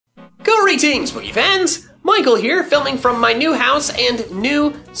Greetings, Boogie fans! Michael here, filming from my new house and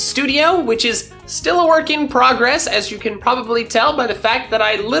new studio, which is still a work in progress, as you can probably tell by the fact that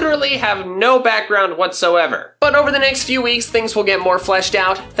I literally have no background whatsoever. But over the next few weeks, things will get more fleshed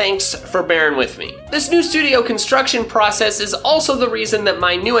out. Thanks for bearing with me. This new studio construction process is also the reason that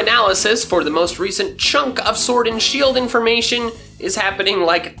my new analysis for the most recent chunk of Sword and Shield information is happening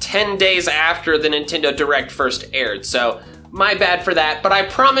like 10 days after the Nintendo Direct first aired, so my bad for that, but I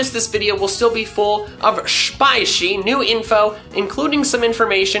promise this video will still be full of spicy new info, including some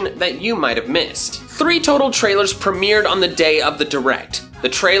information that you might have missed. 3 total trailers premiered on the day of the Direct. The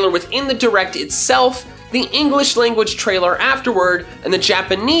trailer within the Direct itself, the English language trailer afterward, and the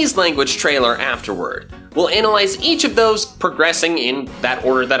Japanese language trailer afterward. We'll analyze each of those, progressing in that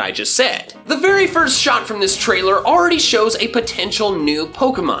order that I just said. The very first shot from this trailer already shows a potential new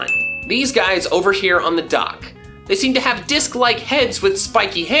Pokemon. These guys over here on the dock. They seem to have disc-like heads with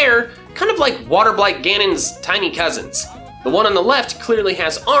spiky hair, kind of like Waterblight Ganon's tiny cousins. The one on the left clearly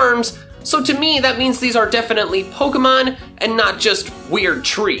has arms, so to me that means these are definitely Pokemon and not just weird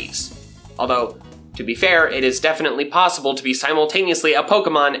trees. Although, to be fair, it is definitely possible to be simultaneously a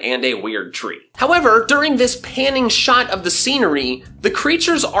Pokemon and a weird tree. However, during this panning shot of the scenery, the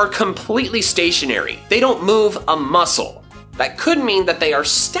creatures are completely stationary. They don't move a muscle. That could mean that they are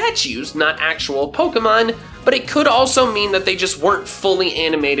statues, not actual Pokemon, but it could also mean that they just weren't fully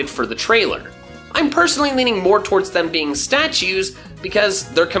animated for the trailer. I'm personally leaning more towards them being statues because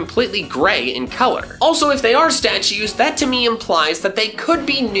they're completely gray in color. Also, if they are statues, that to me implies that they could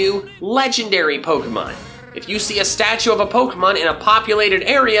be new legendary Pokemon. If you see a statue of a Pokemon in a populated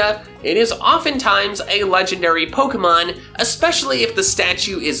area, it is oftentimes a legendary Pokemon, especially if the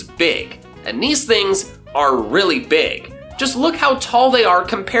statue is big. And these things are really big. Just look how tall they are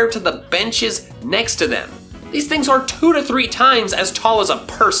compared to the benches next to them. These things are 2 to 3 times as tall as a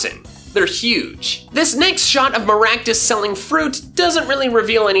person. They're huge. This next shot of Maractus selling fruit doesn't really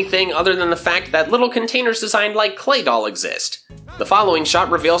reveal anything other than the fact that little containers designed like clay doll exist. The following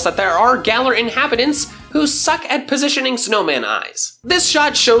shot reveals that there are Galar inhabitants who suck at positioning snowman eyes. This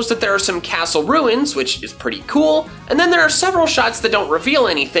shot shows that there are some castle ruins, which is pretty cool, and then there are several shots that don't reveal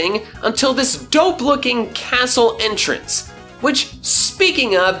anything until this dope-looking castle entrance, which,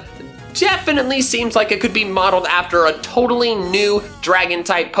 speaking of, definitely seems like it could be modeled after a totally new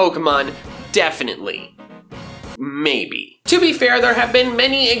dragon-type Pokemon, definitely. Maybe. To be fair, there have been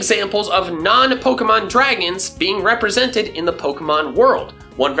many examples of non-Pokemon dragons being represented in the Pokemon world,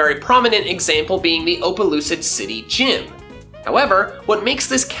 one very prominent example being the Opelucid City Gym. However, what makes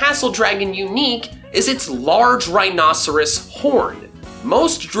this castle dragon unique is its large rhinoceros horn.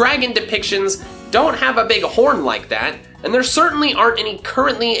 Most dragon depictions don't have a big horn like that, and there certainly aren't any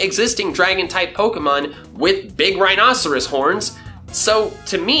currently existing dragon-type Pokemon with big rhinoceros horns. So,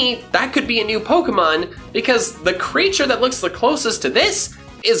 to me, that could be a new Pokemon, because the creature that looks the closest to this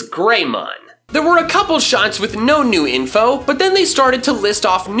is Greymon. There were a couple shots with no new info, but then they started to list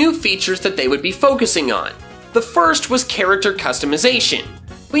off new features that they would be focusing on. The first was character customization.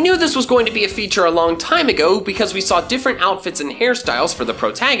 We knew this was going to be a feature a long time ago because we saw different outfits and hairstyles for the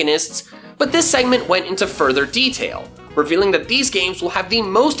protagonists, but this segment went into further detail, revealing that these games will have the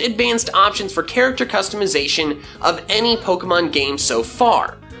most advanced options for character customization of any Pokemon game so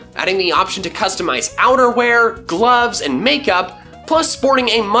far, adding the option to customize outerwear, gloves, and makeup, plus sporting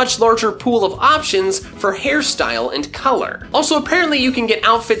a much larger pool of options for hairstyle and color. Also, apparently you can get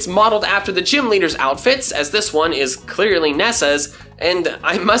outfits modeled after the gym leader's outfits, as this one is clearly Nessa's, and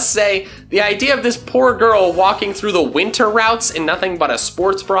I must say, the idea of this poor girl walking through the winter routes in nothing but a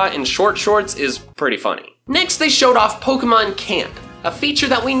sports bra and short shorts is pretty funny. Next, they showed off Pokemon Camp, a feature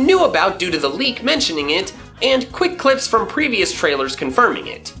that we knew about due to the leak mentioning it, and quick clips from previous trailers confirming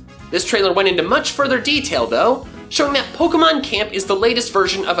it. This trailer went into much further detail though, showing that Pokemon Camp is the latest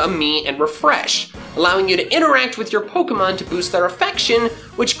version of Ami and Refresh, allowing you to interact with your Pokemon to boost their affection,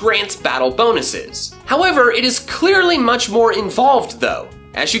 which grants battle bonuses. However, it is clearly much more involved though.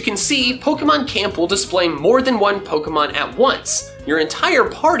 As you can see, Pokemon Camp will display more than one Pokemon at once, your entire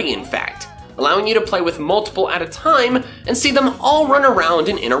party in fact, allowing you to play with multiple at a time and see them all run around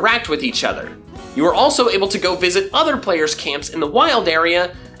and interact with each other. You are also able to go visit other players' camps in the wild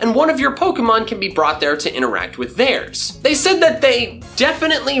area, and one of your Pokemon can be brought there to interact with theirs. They said that they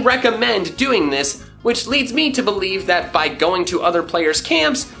definitely recommend doing this, which leads me to believe that by going to other players'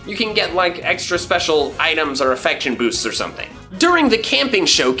 camps, you can get like extra special items or affection boosts or something. During the camping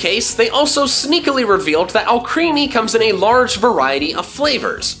showcase, they also sneakily revealed that Alcremie comes in a large variety of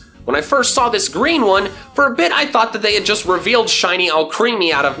flavors. When I first saw this green one, for a bit I thought that they had just revealed shiny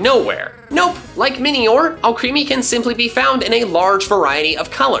Alcremie out of nowhere. Nope, like Minior, Alcremie can simply be found in a large variety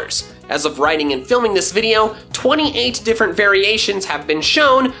of colors. As of writing and filming this video, 28 different variations have been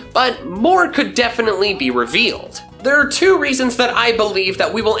shown, but more could definitely be revealed. There are two reasons that I believe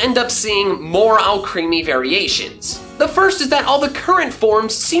that we will end up seeing more Alcremie variations. The first is that all the current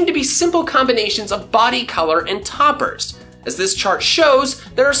forms seem to be simple combinations of body color and toppers. As this chart shows,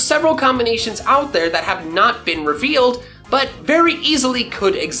 there are several combinations out there that have not been revealed, but very easily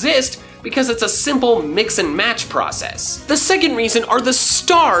could exist because it's a simple mix and match process. The second reason are the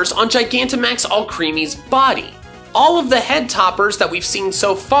stars on Gigantamax Alcremie's body. All of the head toppers that we've seen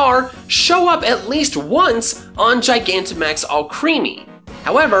so far show up at least once on Gigantamax Alcremie.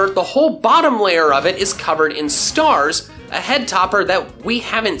 However, the whole bottom layer of it is covered in stars, a head topper that we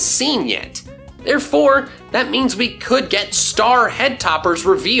haven't seen yet. Therefore, that means we could get star head toppers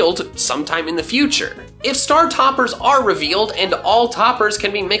revealed sometime in the future. If star toppers are revealed and all toppers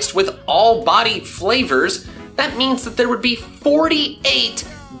can be mixed with all body flavors, that means that there would be 48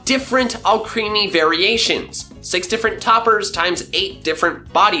 different Alcremie variations. 6 different toppers times 8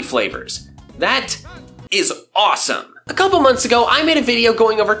 different body flavors. That is awesome. A couple months ago, I made a video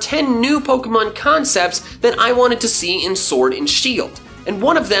going over 10 new Pokemon concepts that I wanted to see in Sword and Shield, and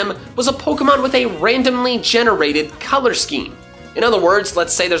one of them was a Pokemon with a randomly generated color scheme. In other words,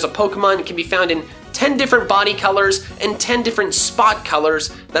 let's say there's a Pokemon that can be found in 10 different body colors and 10 different spot colors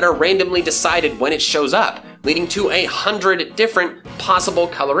that are randomly decided when it shows up, leading to 100 different possible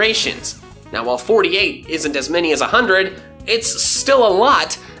colorations. Now, while 48 isn't as many as 100, it's still a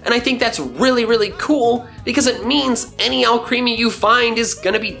lot, and I think that's really cool because it means any Alcremie you find is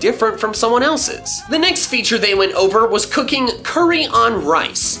gonna be different from someone else's. The next feature they went over was cooking curry on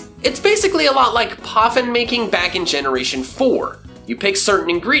rice. It's basically a lot like Poffin making back in Generation 4. You pick certain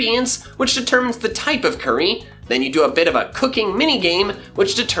ingredients, which determines the type of curry, then you do a bit of a cooking minigame,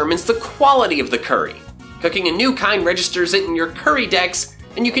 which determines the quality of the curry. Cooking a new kind registers it in your curry decks,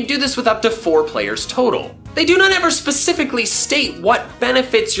 and you can do this with up to 4 players total. They do not ever specifically state what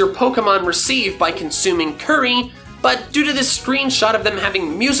benefits your Pokemon receive by consuming curry, but due to this screenshot of them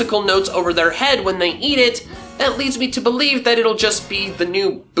having musical notes over their head when they eat it, that leads me to believe that it'll just be the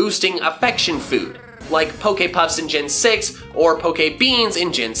new boosting affection food, like Poke Puffs in Gen 6 or Poke Beans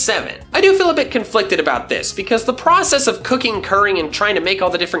in Gen 7. I do feel a bit conflicted about this, because the process of cooking curry and trying to make all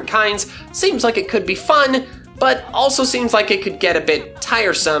the different kinds seems like it could be fun, but also seems like it could get a bit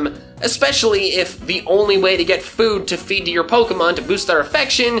tiresome, especially if the only way to get food to feed to your Pokemon to boost their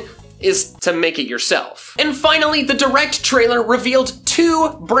affection is to make it yourself. And finally, the Direct trailer revealed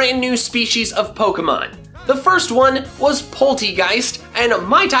 2 brand new species of Pokemon. The first one was Poltegeist, and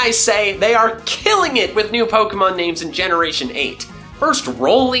might I say, they are killing it with new Pokemon names in Generation 8. First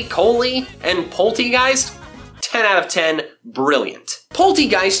Roly-Coly and Poltegeist, 10 out of 10, brilliant.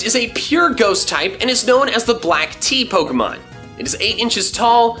 Poltegeist is a pure ghost type and is known as the Black Tea Pokemon. It is 8 inches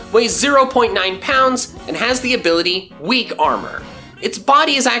tall, weighs 0.9 pounds, and has the ability Weak Armor. Its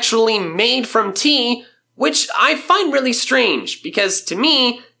body is actually made from tea, which I find really strange, because to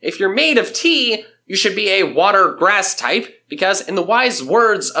me, if you're made of tea, you should be a water grass type, because in the wise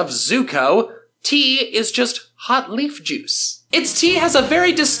words of Zuko, tea is just hot leaf juice. Its tea has a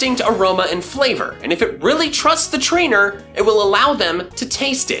very distinct aroma and flavor, and if it really trusts the trainer, it will allow them to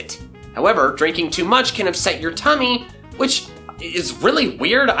taste it. However, drinking too much can upset your tummy, which is really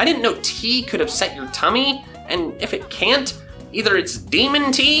weird. I didn't know tea could upset your tummy, and if it can't, either it's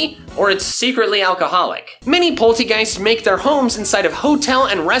demon tea or it's secretly alcoholic. Many Poltegeists make their homes inside of hotel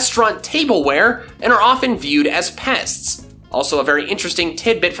and restaurant tableware and are often viewed as pests. Also, a very interesting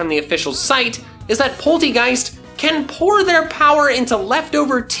tidbit from the official site is that Poltegeist can pour their power into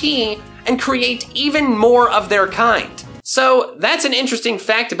leftover tea and create even more of their kind. So that's an interesting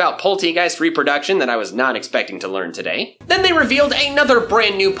fact about Poltegeist reproduction that I was not expecting to learn today. Then they revealed another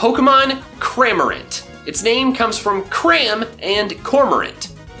brand new Pokemon, Cramorant. Its name comes from cram and cormorant.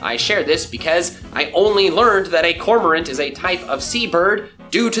 I share this because I only learned that a cormorant is a type of seabird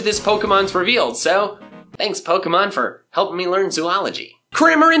due to this Pokemon's revealed, so thanks Pokemon for helping me learn zoology.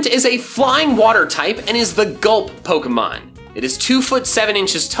 Cramorant is a flying water type and is the Gulp Pokemon. It is 2 foot 7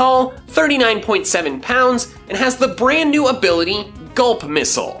 inches tall, 39.7 pounds, and has the brand new ability Gulp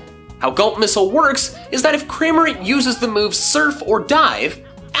Missile. How Gulp Missile works is that if Cramorant uses the move Surf or Dive,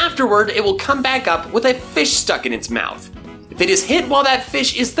 afterward it will come back up with a fish stuck in its mouth. If it is hit while that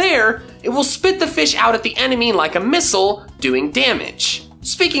fish is there, it will spit the fish out at the enemy like a missile, doing damage.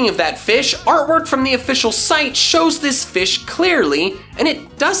 Speaking of that fish, artwork from the official site shows this fish clearly, and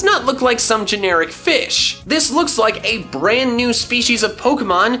it does not look like some generic fish. This looks like a brand new species of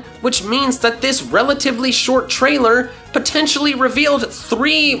Pokemon, which means that this relatively short trailer potentially revealed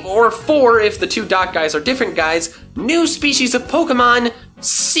 3 or 4, if the 2 dot guys are different guys, new species of Pokemon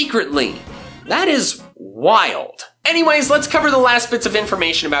secretly. That is wild. Anyways, let's cover the last bits of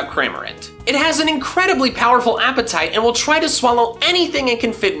information about Cramorant. It has an incredibly powerful appetite and will try to swallow anything it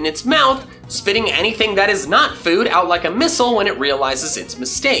can fit in its mouth, spitting anything that is not food out like a missile when it realizes its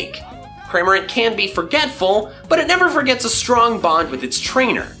mistake. Cramorant can be forgetful, but it never forgets a strong bond with its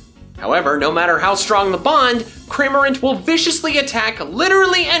trainer. However, no matter how strong the bond, Cramorant will viciously attack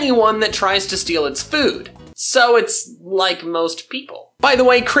literally anyone that tries to steal its food. So it's like most people. By the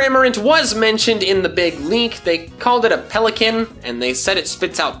way, Cramorant was mentioned in the big leak. They called it a pelican, and they said it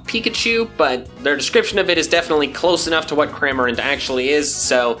spits out Pikachu, but their description of it is definitely close enough to what Cramorant actually is,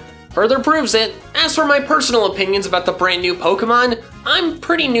 so further proves it. As for my personal opinions about the brand new Pokemon, I'm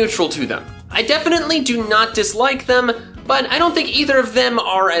pretty neutral to them. I definitely do not dislike them, but I don't think either of them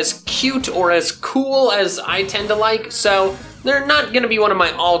are as cute or as cool as I tend to like, so they're not gonna be one of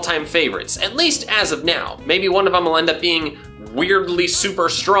my all-time favorites, at least as of now. Maybe one of them will end up being weirdly super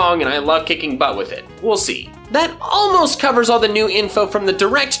strong and I love kicking butt with it. We'll see. That almost covers all the new info from the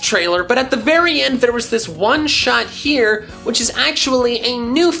direct trailer, but at the very end there was this one shot here, which is actually a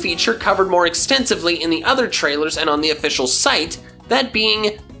new feature covered more extensively in the other trailers and on the official site, that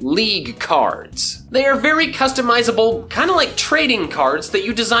being League cards. They are very customizable, kind of like trading cards that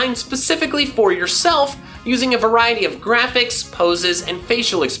you design specifically for yourself using a variety of graphics, poses, and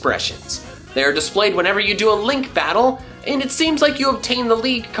facial expressions. They are displayed whenever you do a link battle, and it seems like you obtain the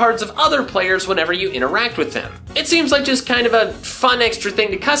League cards of other players whenever you interact with them. It seems like just kind of a fun extra thing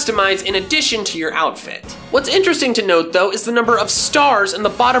to customize in addition to your outfit. What's interesting to note though is the number of stars in the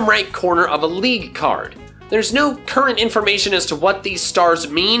bottom right corner of a League card. There's no current information as to what these stars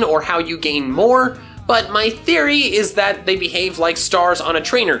mean or how you gain more, but my theory is that they behave like stars on a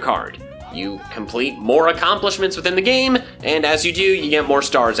trainer card. You complete more accomplishments within the game, and as you do, you get more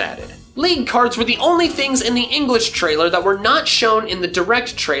stars added. League cards were the only things in the English trailer that were not shown in the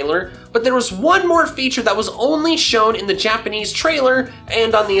direct trailer, but there was one more feature that was only shown in the Japanese trailer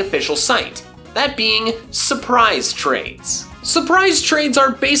and on the official site. That being surprise trades. Surprise trades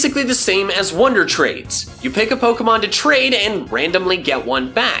are basically the same as wonder trades. You pick a Pokemon to trade and randomly get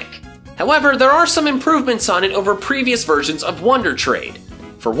one back. However, there are some improvements on it over previous versions of Wonder Trade.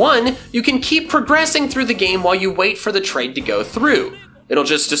 For one, you can keep progressing through the game while you wait for the trade to go through. It'll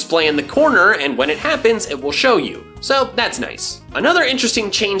just display in the corner, and when it happens, it will show you. So that's nice. Another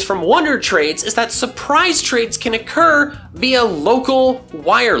interesting change from Wonder Trades is that surprise trades can occur via local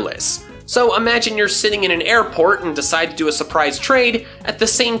wireless. So imagine you're sitting in an airport and decide to do a surprise trade at the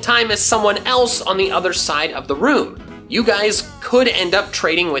same time as someone else on the other side of the room. You guys could end up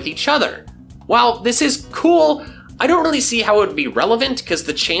trading with each other. While this is cool, I don't really see how it would be relevant because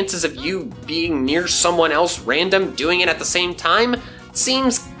the chances of you being near someone else random doing it at the same time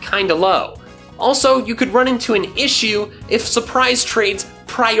seems kinda low. Also, you could run into an issue if surprise trades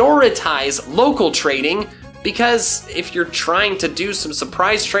prioritize local trading, because if you're trying to do some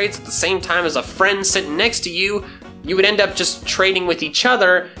surprise trades at the same time as a friend sitting next to you, you would end up just trading with each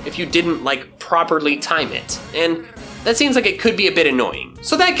other if you didn't properly time it. And that seems like it could be a bit annoying.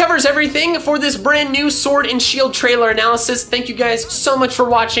 So that covers everything for this brand new Sword and Shield trailer analysis. Thank you guys so much for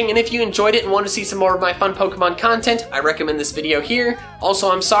watching, and if you enjoyed it and want to see some more of my fun Pokemon content, I recommend this video here. Also,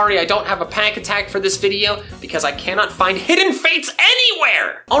 I'm sorry I don't have a panic attack for this video because I cannot find hidden fates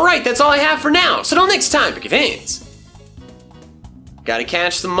anywhere! Alright, that's all I have for now, so till next time, pick your fans. Gotta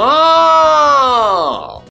catch them all!